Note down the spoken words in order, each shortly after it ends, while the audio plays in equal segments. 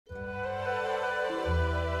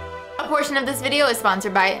portion of this video is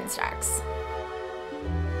sponsored by Instax.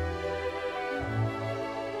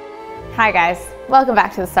 Hi guys, welcome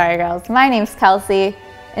back to the Sorry Girls. My name's Kelsey,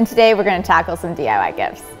 and today we're going to tackle some DIY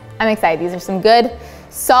gifts. I'm excited. These are some good,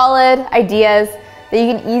 solid ideas that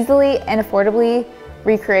you can easily and affordably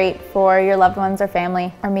recreate for your loved ones or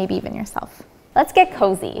family, or maybe even yourself. Let's get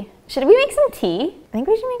cozy. Should we make some tea? I think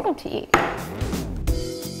we should make some tea.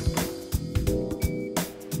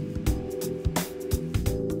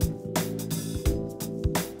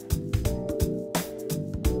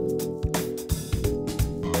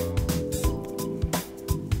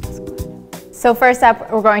 So first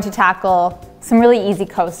up, we're going to tackle some really easy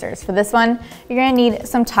coasters. For this one, you're gonna need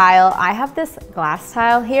some tile. I have this glass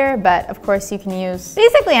tile here, but of course you can use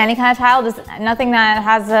basically any kind of tile, just nothing that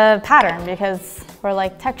has a pattern or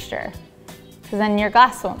like texture, because then your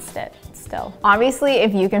glass won't sit still. Obviously,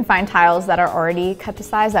 if you can find tiles that are already cut to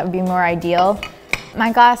size, that would be more ideal.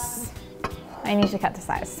 My glass, I need to cut to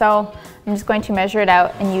size. So I'm just going to measure it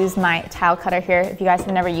out and use my tile cutter here. If you guys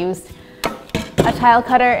have never used a tile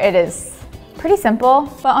cutter, it is pretty simple,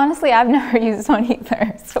 but honestly, I've never used one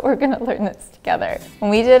either, so we're gonna learn this together.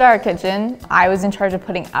 When we did our kitchen, I was in charge of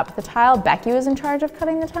putting up the tile. Becky was in charge of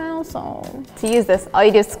cutting the tile, so to use this, all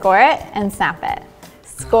you do is score it and snap it.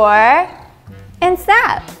 Score and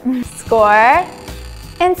snap. Score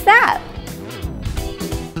and snap.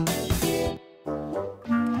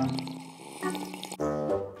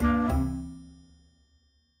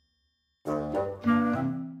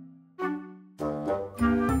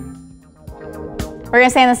 We're gonna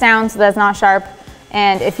sand this down so that it's not sharp.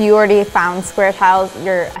 And if you already found square tiles,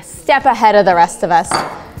 you're a step ahead of the rest of us.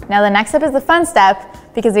 Now the next step is the fun step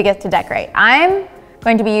because we get to decorate. I'm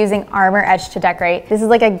going to be using Armor Edge to decorate. This is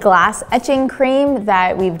like a glass etching cream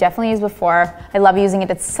that we've definitely used before. I love using it.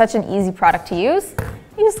 It's such an easy product to use.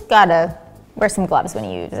 You just gotta wear some gloves when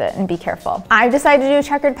you use it and be careful. I've decided to do a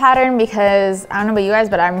checkered pattern because I don't know about you guys,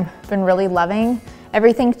 but I've been really loving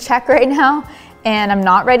everything check right now. And I'm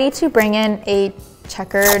not ready to bring in a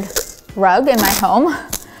checkered rug in my home,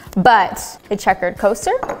 but a checkered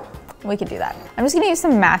coaster, we could do that. I'm just gonna use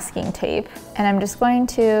some masking tape, and I'm just going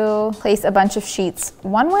to place a bunch of sheets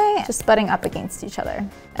one way, just butting up against each other.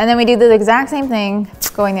 And then we do the exact same thing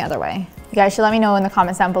going the other way. You guys should let me know in the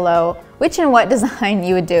comments down below which and what design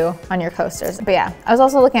you would do on your coasters. But yeah, I was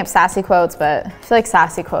also looking up sassy quotes, but I feel like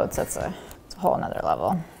sassy quotes, it's a whole nother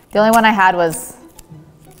level. The only one I had was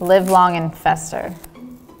live long and fester.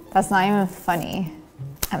 That's not even funny.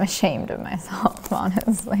 I'm ashamed of myself,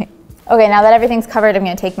 honestly. Okay, now that everything's covered, I'm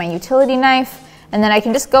gonna take my utility knife, and then I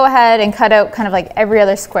can just go ahead and cut out kind of like every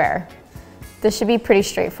other square. This should be pretty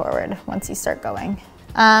straightforward once you start going.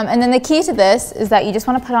 And then the key to this is that you just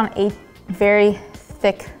wanna put on a very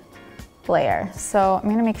thick layer. So I'm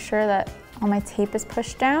gonna make sure that all my tape is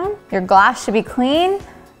pushed down. Your glass should be clean,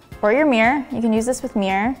 or your mirror. You can use this with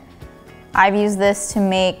mirror. I've used this to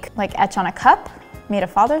make like etch on a cup. Made a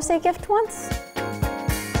Father's Day gift once.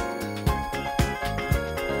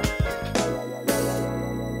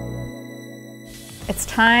 It's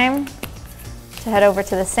time to head over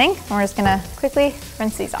to the sink, and we're just gonna quickly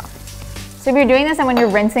rinse these off. So if you're doing this and when you're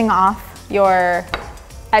rinsing off your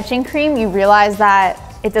etching cream, you realize that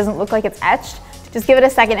it doesn't look like it's etched, just give it a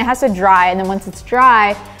second. It has to dry, and then once it's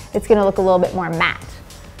dry, it's gonna look a little bit more matte.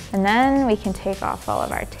 And then we can take off all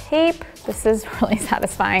of our tape. This is really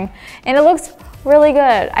satisfying, and it looks really good.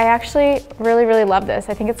 I actually really love this.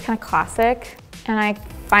 I think it's kind of classic, and I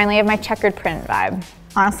finally have my checkered print vibe.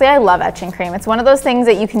 Honestly, I love etching cream. It's one of those things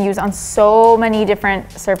that you can use on so many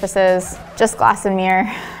different surfaces, just glass and mirror.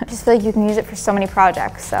 I just feel like you can use it for so many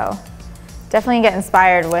projects, so definitely get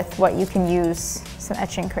inspired with what you can use some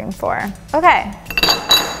etching cream for. Okay,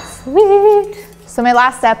 sweet. So my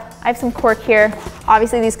last step, I have some cork here.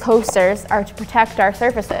 Obviously these coasters are to protect our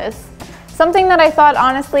surfaces. Something that I thought,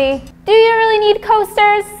 honestly, do you really need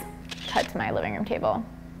coasters? Cut to my living room table.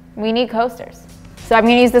 We need coasters. So I'm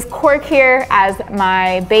gonna use this cork here as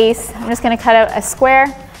my base. I'm just gonna cut out a square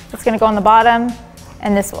that's gonna go on the bottom,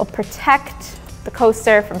 and this will protect the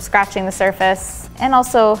coaster from scratching the surface and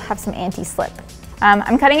also have some anti-slip.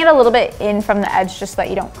 I'm cutting it a little bit in from the edge just so that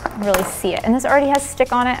you don't really see it. And this already has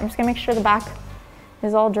stick on it. I'm just gonna make sure the back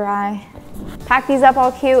is all dry. Pack these up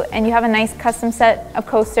all cute, and you have a nice custom set of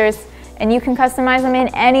coasters, and you can customize them in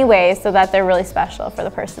any way so that they're really special for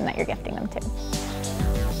the person that you're gifting them to.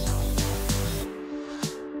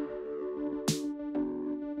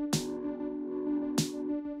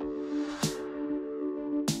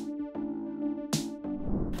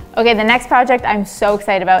 Okay, the next project I'm so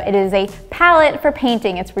excited about. It is a palette for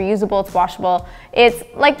painting. It's reusable, it's washable. It's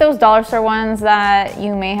like those dollar store ones that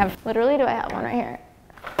you may have, literally, do I have one right here?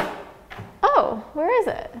 Oh, where is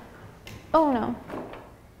it? Oh no.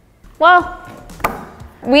 Well,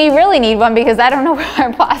 we really need one because I don't know where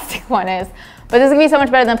our plastic one is. But this is gonna be so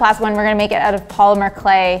much better than the plastic one. We're gonna make it out of polymer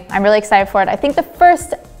clay. I'm really excited for it. I think the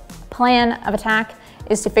first plan of attack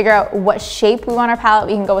is to figure out what shape we want our palette.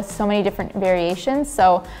 We can go with so many different variations.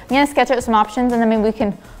 So I'm gonna sketch out some options and then maybe we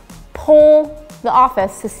can poll the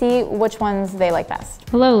office to see which ones they like best.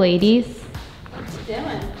 Hello, ladies. What you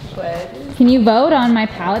doing? Good. Can you vote on my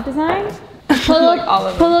palette design? Put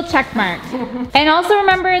a little check mark. And also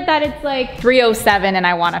remember that it's like 3:07 and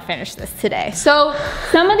I wanna finish this today. so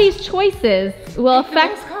some of these choices will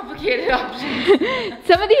affect Complicated options.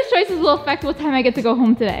 some of these choices will affect what time I get to go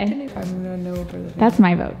home today. That's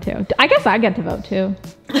my vote too. I guess I get to vote too.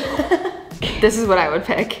 This is what I would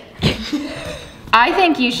pick. I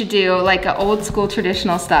think you should do like an old school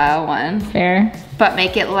traditional style one. Fair. But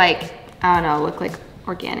make it like, I don't know, look like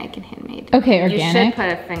organic and handmade. Okay, You organic. should put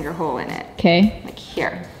a finger hole in it. Okay. Like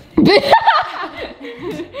here.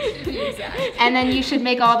 And then you should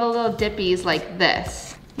make all the little dippies like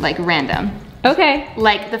this, like random. Okay.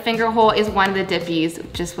 Like the finger hole is one of the dippies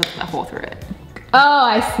just with a hole through it. Oh,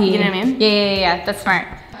 I see. You know what I mean? Yeah. That's smart.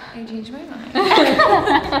 I changed my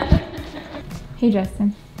mind. Hey,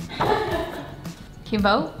 Justin. Can you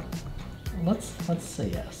vote? Let's say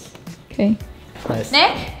yes. Okay. Nice.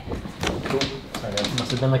 Nick? Cool. Sorry, that must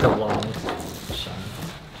have been like a long shot.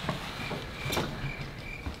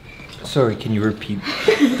 Sorry, can you repeat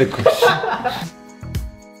the question?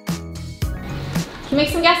 Can you make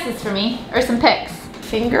some guesses for me? Or some picks?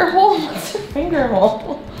 Finger hole? What's a finger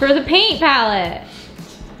hole? For the paint palette.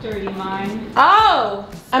 Dirty mind. Oh,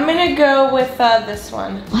 I'm gonna go with this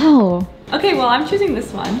one. Wow. Okay, well, I'm choosing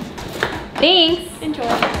this one. Thanks. Enjoy.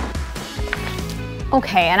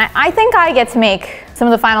 Okay, and I think I get to make some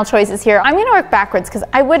of the final choices here. I'm gonna work backwards because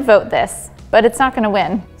I would vote this, but it's not gonna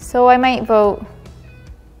win. So I might vote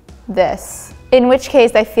this. In which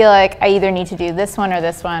case I feel like I either need to do this one or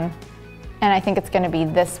this one. And I think it's gonna be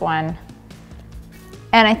this one.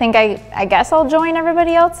 And I think I guess I'll join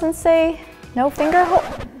everybody else and say no finger hole.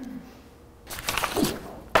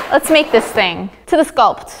 Let's make this thing to the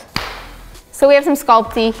sculpt. So we have some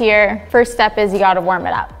sculpty here. First step is you gotta warm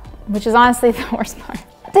it up, which is honestly the worst part.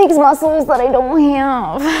 It takes muscles that I don't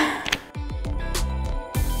have.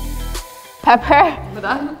 Pepper. With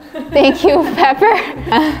that? Thank you, Pepper.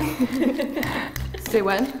 Say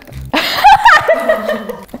when?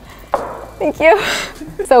 Thank you.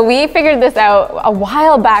 So we figured this out a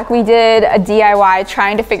while back. We did a DIY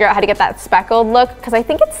trying to figure out how to get that speckled look because I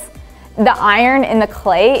think it's the iron in the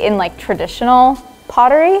clay in like traditional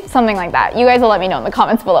pottery, something like that. You guys will let me know in the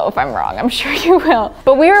comments below if I'm wrong, I'm sure you will.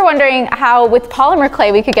 But we were wondering how with polymer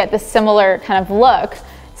clay we could get this similar kind of look.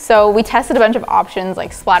 So we tested a bunch of options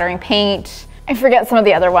like splattering paint. I forget some of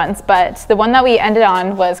the other ones, but the one that we ended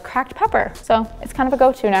on was cracked pepper. So it's kind of a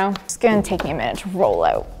go-to now. It's gonna take me a minute to roll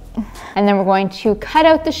out. And then we're going to cut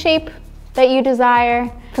out the shape that you desire.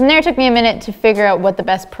 From there, it took me a minute to figure out what the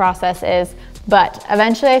best process is, but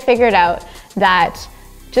eventually I figured out that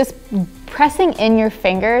just pressing in your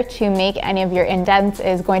finger to make any of your indents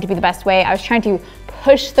is going to be the best way. I was trying to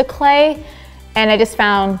push the clay and I just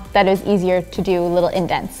found that it was easier to do little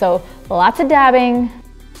indents. So lots of dabbing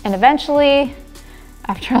and eventually,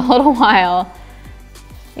 after a little while,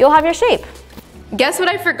 you'll have your shape. Guess what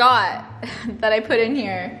I forgot that I put in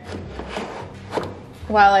here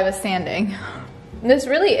while I was sanding? This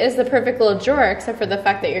really is the perfect little drawer except for the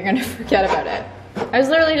fact that you're gonna forget about it. I was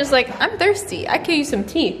literally just like, I'm thirsty, I could use some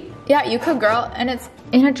tea. Yeah, you could, girl, and it's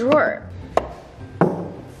in a drawer.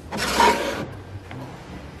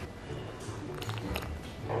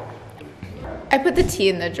 I put the tea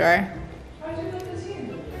in the drawer. Why did you put the tea in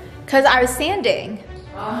the drawer? Because I was sanding.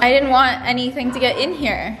 I didn't want anything to get in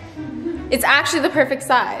here. It's actually the perfect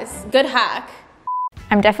size. Good hack.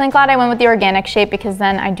 I'm definitely glad I went with the organic shape because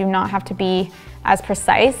then I do not have to be as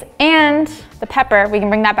precise. And the pepper, we can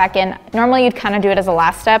bring that back in. Normally you'd kind of do it as a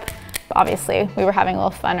last step, but obviously we were having a little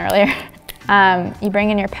fun earlier. You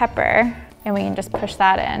bring in your pepper and we can just push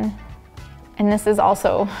that in. And this is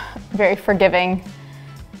also very forgiving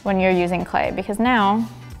when you're using clay because now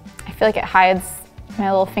I feel like it hides my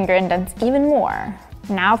little finger indents even more.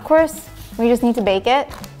 Now, of course, we just need to bake it.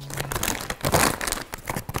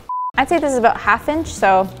 I'd say this is about 1/2 inch,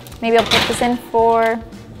 so maybe I'll put this in for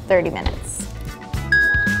 30 minutes.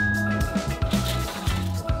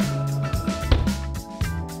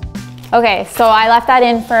 Okay, so I left that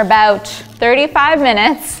in for about 35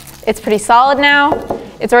 minutes. It's pretty solid now.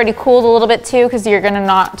 It's already cooled a little bit too, because you're gonna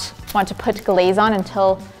not want to put glaze on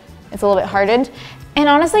until it's a little bit hardened. And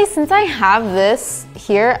honestly, since I have this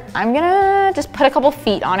here, I'm gonna just put a couple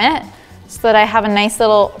feet on it so that I have a nice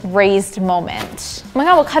little raised moment. Oh my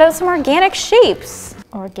God, we'll cut out some organic shapes.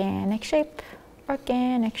 Organic shape,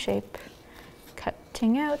 organic shape.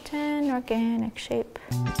 Cutting out an organic shape.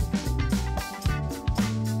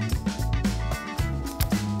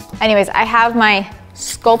 Anyways, I have my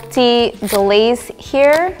Sculpty glaze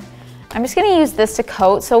here. I'm just gonna use this to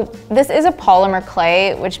coat. So this is a polymer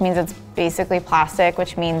clay, which means it's basically plastic,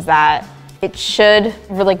 which means that it should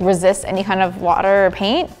resist any kind of water or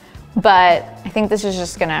paint. But I think this is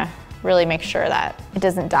just gonna really make sure that it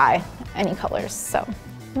doesn't dye any colors. So,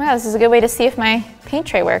 wow, this is a good way to see if my paint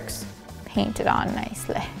tray works. Paint it on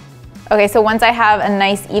nicely. Okay, so once I have a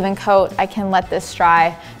nice even coat, I can let this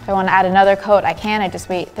dry. If I wanna add another coat, I can. I just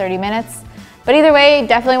wait 30 minutes. But either way,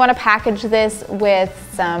 definitely wanna package this with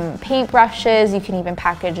some paint brushes. You can even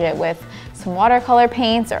package it with some watercolor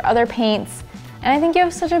paints or other paints. And I think you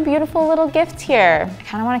have such a beautiful little gift here. I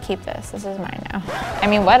kinda wanna keep this. This is mine now. I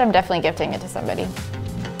mean, what? I'm definitely gifting it to somebody.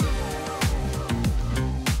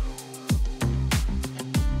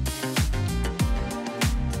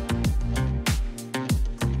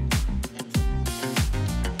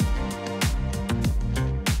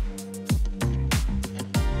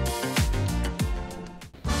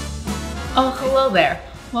 Oh, hello there.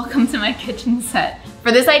 Welcome to my kitchen set.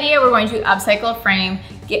 For this idea, we're going to upcycle a frame,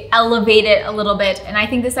 elevate it a little bit, and I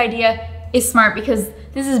think this idea is smart because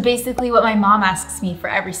this is basically what my mom asks me for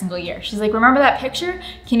every single year. She's like, remember that picture?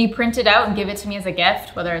 Can you print it out and give it to me as a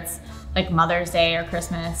gift, whether it's like Mother's Day or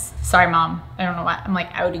Christmas? Sorry, Mom, I don't know what, I'm like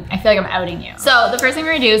outing. I feel like I'm outing you. So the first thing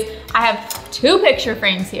we're gonna do is, I have 2 picture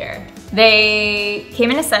frames here. They came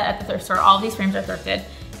in a set at the thrift store. All of these frames are thrifted.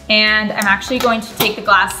 And I'm actually going to take the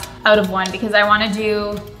glass out of one because I wanna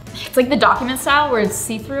do, it's like the document style where it's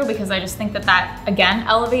see-through, because I just think that that, again,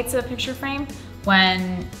 elevates a picture frame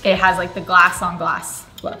when it has like the glass on glass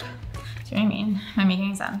look. Do you know what I mean? Am I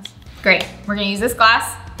making sense? Great, we're gonna use this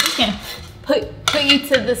glass. I'm just gonna put you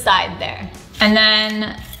to the side there. And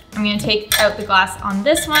then I'm gonna take out the glass on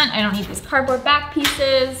this one. I don't need these cardboard back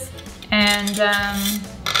pieces. And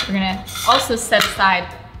we're gonna also set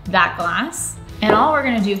aside that glass. And all we're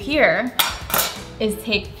gonna do here is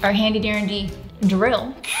take our handy dandy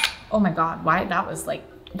drill. Oh my God, why that was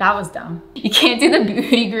dumb. You can't do the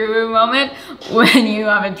beauty guru moment when you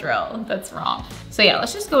have a drill, that's wrong. So yeah,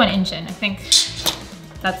 let's just go an inch in. I think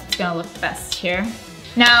that's what's gonna look best here.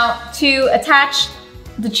 Now to attach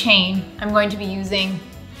the chain, I'm going to be using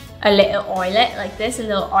a little eyelet like this, a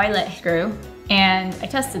little eyelet screw. And I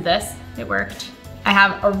tested this, it worked. I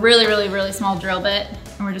have a really small drill bit,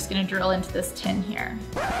 and we're just gonna drill into this tin here.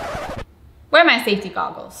 Where are my safety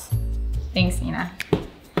goggles? Thanks, Nina.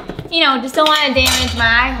 You know, just don't wanna damage my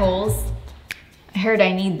eye holes. I heard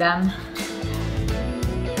I need them.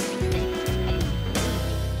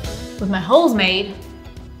 With my holes made,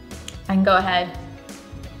 I can go ahead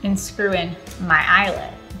and screw in my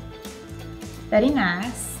eyelet. Very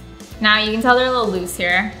nice. Now you can tell they're a little loose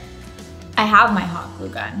here. I have my hot glue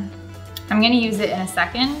gun. I'm gonna use it in a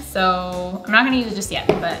second, so I'm not gonna use it just yet,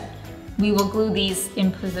 but we will glue these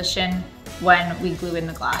in position when we glue in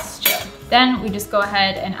the glass too. Then we just go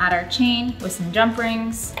ahead and add our chain with some jump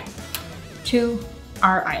rings to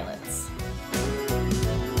our eyelets.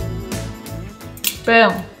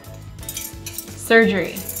 Boom.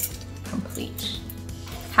 Surgery complete.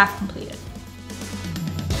 Half completed.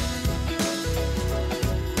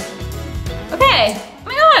 Okay, oh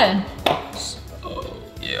my God. Oh,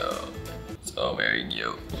 yeah. So very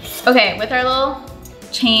cute. Okay, with our little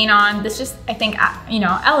chain on, this just, I think, you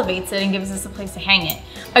know, elevates it and gives us a place to hang it.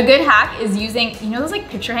 A good hack is using, you know those like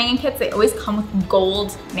picture hanging kits? They always come with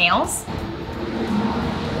gold nails.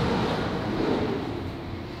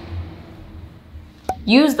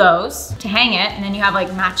 Use those to hang it, and then you have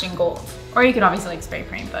like matching gold. Or you could obviously like spray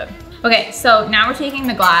paint, but. Okay, so now we're taking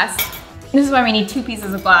the glass. This is why we need 2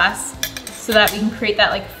 pieces of glass so that we can create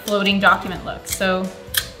that like floating document look. So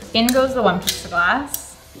in goes the 1 piece of glass.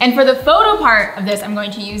 And for the photo part of this, I'm going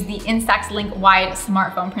to use the Instax Link Wide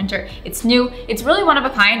smartphone printer. It's new, it's really one of a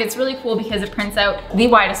kind. It's really cool because it prints out the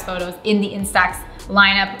widest photos in the Instax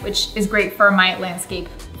lineup, which is great for my landscape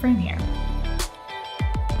frame here.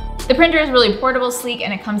 The printer is really portable, sleek,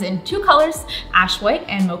 and it comes in 2 colors, ash white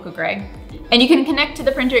and mocha gray. And you can connect to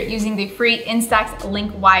the printer using the free Instax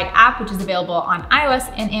Link Wide app, which is available on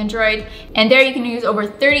iOS and Android. And there you can use over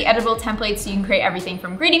 30 editable templates, so you can create everything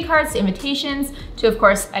from greeting cards to invitations to, of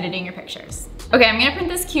course, editing your pictures. Okay, I'm gonna print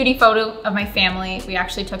this cutie photo of my family. We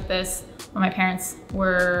actually took this when my parents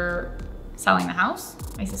were selling the house.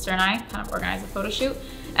 My sister and I kind of organized a photo shoot.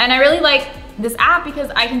 And I really like this app because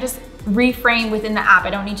I can just reframe within the app. I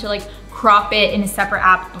don't need to like crop it in a separate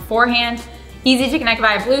app beforehand. Easy to connect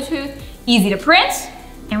via Bluetooth, easy to print,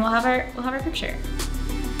 and we'll have our picture.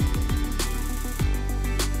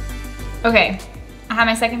 Okay, I have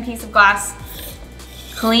my second piece of glass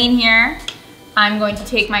clean here. I'm going to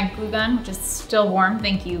take my glue gun, which is still warm.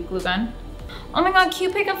 Thank you, glue gun. Oh my God,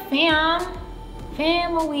 cute pick of fam.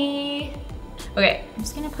 Family. Okay, I'm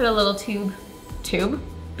just gonna put a little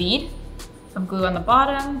bead of glue on the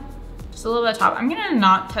bottom, just a little bit of top. I'm gonna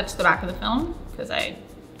not touch the back of the film because I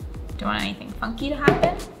don't want anything funky to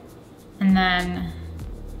happen. And then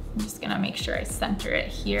I'm just gonna make sure I center it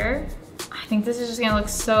here. I think this is just gonna look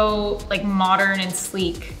so like modern and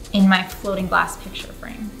sleek in my floating glass picture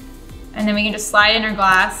frame. And then we can just slide in our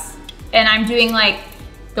glass. And I'm doing like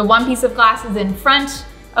the one piece of glass is in front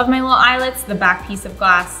of my little eyelets, the back piece of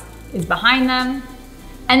glass is behind them.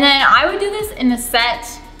 And then I would do this in the set,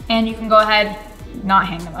 and you can go ahead, not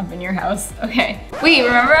hang them up in your house, okay. Wait,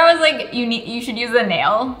 remember I was like, you should use a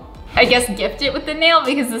nail? I guess gift it with the nail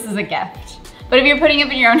because this is a gift. But if you're putting it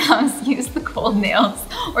in your own house, use the gold nails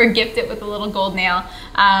or gift it with a little gold nail.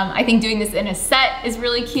 I think doing this in a set is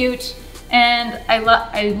really cute, and I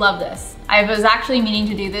love this. I was actually meaning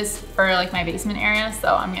to do this for like my basement area,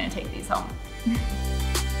 so I'm gonna take these home.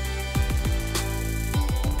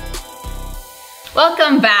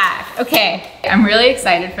 Welcome back. Okay, I'm really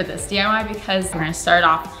excited for this DIY because we're gonna start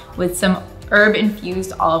off with some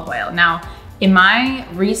herb-infused olive oil. Now, in my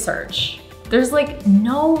research, there's like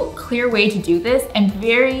no clear way to do this and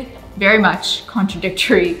very, very much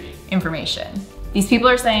contradictory information. These people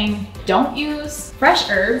are saying, don't use fresh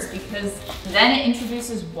herbs because then it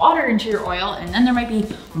introduces water into your oil and then there might be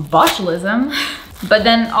botulism. But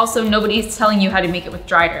then also nobody's telling you how to make it with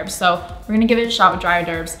dried herbs. So we're gonna give it a shot with dried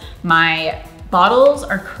herbs. My bottles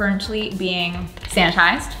are currently being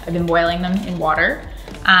sanitized. I've been boiling them in water.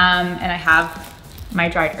 And I have my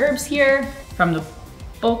dried herbs here from the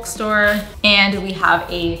bulk store. And we have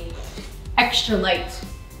a extra light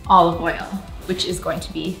olive oil, which is going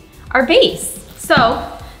to be our base.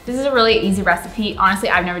 So this is a really easy recipe. Honestly,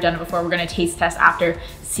 I've never done it before. We're gonna taste test after,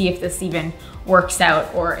 see if this even works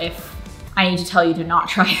out or if I need to tell you to not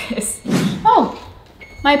try this. Oh,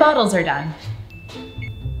 my bottles are done.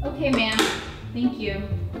 Okay, ma'am. Thank you.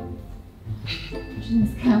 I'm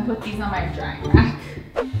just gonna put these on my drying rack.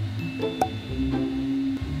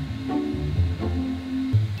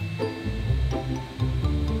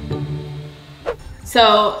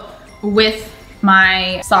 So with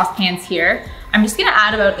my saucepans here, I'm just gonna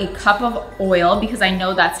add about a cup of oil because I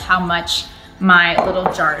know that's how much my little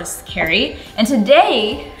jars carry. And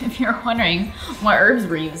today, if you're wondering what herbs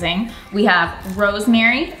we're using, we have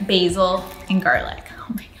rosemary, basil, and garlic.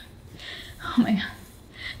 Oh my God,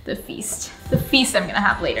 the feast. The feast I'm gonna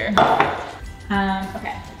have later.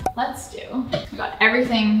 Okay, let's do. Oh my God,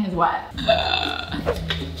 everything is wet.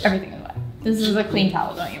 Everything is wet. This is a clean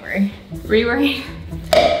towel, don't you worry. Were you worried?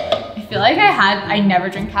 I feel like I never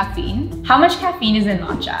drink caffeine. How much caffeine is in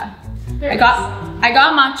matcha? I got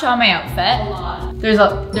matcha on my outfit. A lot. There's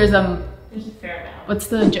a There's a fair amount. what's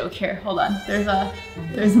the joke here? Hold on. There's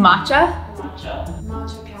matcha.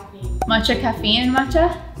 Matcha caffeine. Matcha caffeine in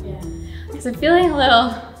matcha? Yeah. Because I'm feeling a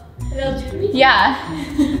little jitters? yeah.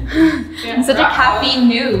 I'm such a caffeine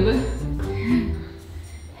noob.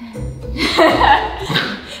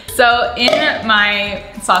 So in my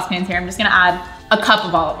saucepans here, I'm just gonna add a cup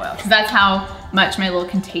of olive oil because that's how much my little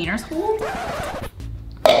containers hold.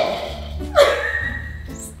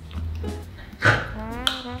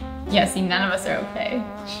 Yeah, see, none of us are okay.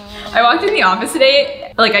 I walked in the office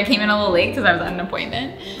today, like I came in a little late because I was at an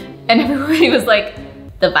appointment, and everybody was like,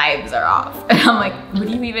 the vibes are off. And I'm like, what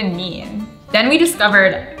do you even mean? Then we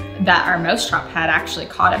discovered that our mousetrap had actually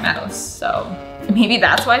caught a mouse, so maybe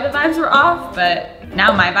that's why the vibes were off, but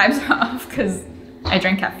now my vibes are off because I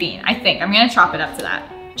drink caffeine. I think I'm gonna chop it up to that.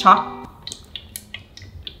 Chalk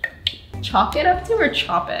it up to or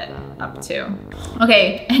chop it up to?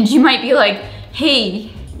 Okay, and you might be like,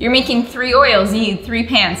 hey, you're making 3 oils, you need 3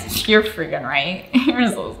 pans. You're friggin' right. You're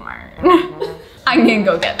so smart. I'm gonna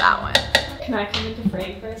go get that one. Can I come into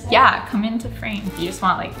frame for a second? Yeah, come into frame. If you just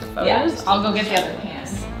want like the photos, Yeah, I'll go get the other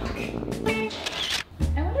pans.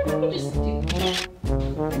 I wonder if we could just do.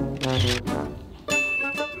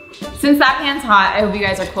 Since that pan's hot, I hope you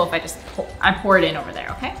guys are cool if I just pour it in over there,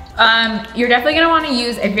 okay? You're definitely gonna wanna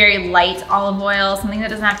use a very light olive oil, something that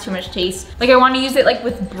doesn't have too much taste. Like I wanna use it like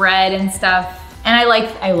with bread and stuff. And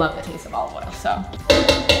I love the taste of olive oil, so.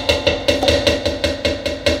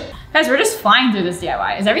 Guys, we're just flying through this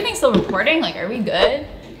DIY. Is everything still recording? Like, are we good?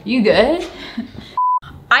 You good?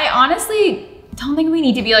 I honestly don't think we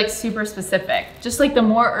need to be like super specific. Just like the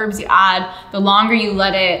more herbs you add, the longer you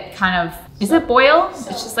let it kind of, is it boil? It's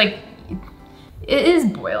just like, it is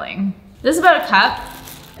boiling. This is about a cup.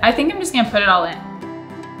 I think I'm just gonna put it all in.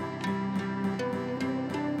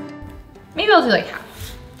 Maybe I'll do like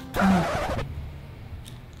half.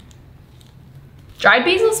 Dried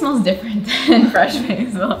basil smells different than fresh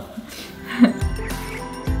basil.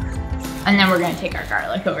 And then we're gonna take our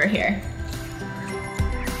garlic over here.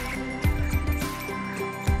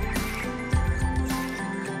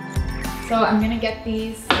 So I'm gonna get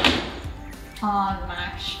these on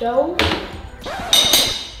my stove.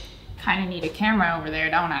 Kinda need a camera over there,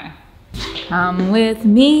 don't I? Come with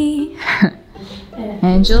me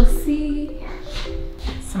and you'll see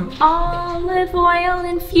some olive oil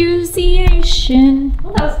infusion.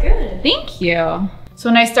 Oh, that was good. Thank you. So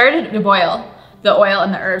when I started to boil the oil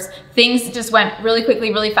and the herbs, things just went really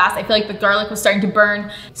quickly, really fast. I feel like the garlic was starting to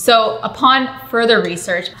burn. So upon further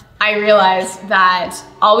research, I realized that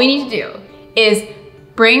all we need to do is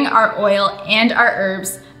bring our oil and our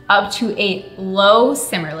herbs up to a low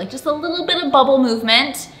simmer, like just a little bit of bubble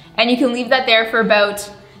movement. And you can leave that there for about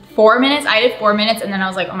 4 minutes. I did 4 minutes and then I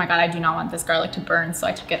was like, oh my God, I do not want this garlic to burn. So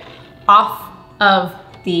I took it off of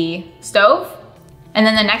the stove. And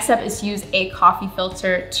then the next step is to use a coffee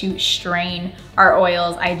filter to strain our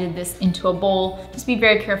oils. I did this into a bowl. Just be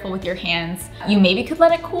very careful with your hands. You maybe could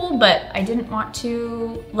let it cool, but I didn't want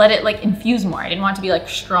to let it like infuse more. I didn't want it to be like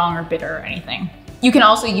strong or bitter or anything. You can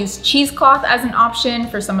also use cheesecloth as an option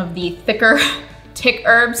for some of the thicker tick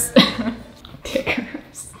herbs. Tick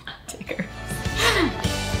herbs, tick herbs.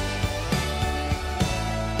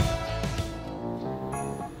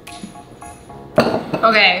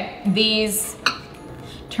 Okay, these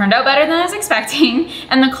turned out better than I was expecting.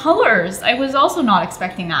 And the colors, I was also not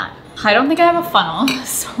expecting that. I don't think I have a funnel,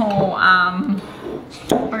 so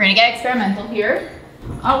we're gonna get experimental here.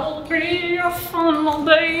 I will be a funnel,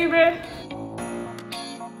 baby.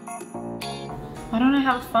 Why don't I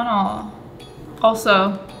have a funnel?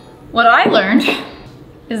 Also, what I learned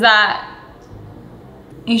is that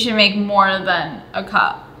you should make more than a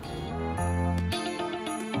cup.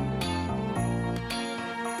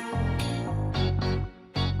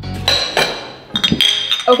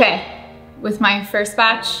 Okay, with my first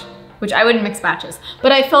batch, which I wouldn't mix batches,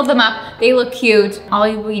 but I filled them up. They look cute. All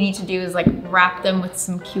we need to do is like wrap them with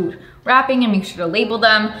some cute wrapping and make sure to label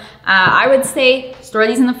them. I would say store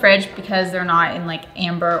these in the fridge because they're not in like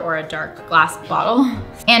amber or a dark glass bottle.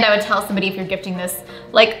 And I would tell somebody if you're gifting this,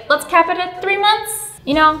 like, let's cap it at 3 months.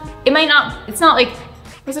 You know, it might not, it's not like,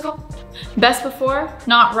 what's it called? Best before,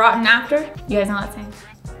 not rotten after. You guys know that saying?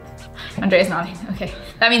 Andrea's nodding, okay.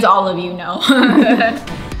 That means all of you know.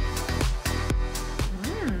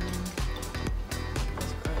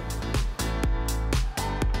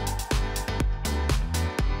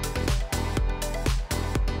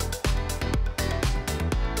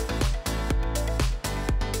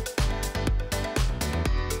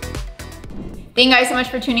 Thank you guys so much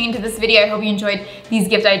for tuning into this video. I hope you enjoyed these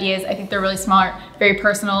gift ideas. I think they're really smart, very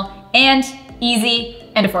personal, and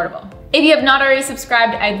easy and affordable. If you have not already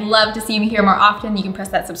subscribed, I'd love to see you here more often. You can press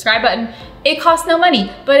that subscribe button. It costs no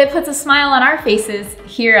money, but it puts a smile on our faces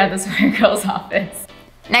here at the TheSorryGirls office.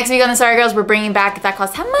 Next week on TheSorryGirls, we're bringing back That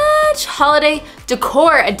Costs How Much? Holiday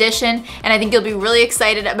Decor Edition, and I think you'll be really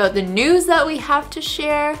excited about the news that we have to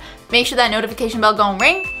share. Make sure that notification bell go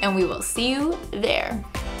ring, and we will see you there.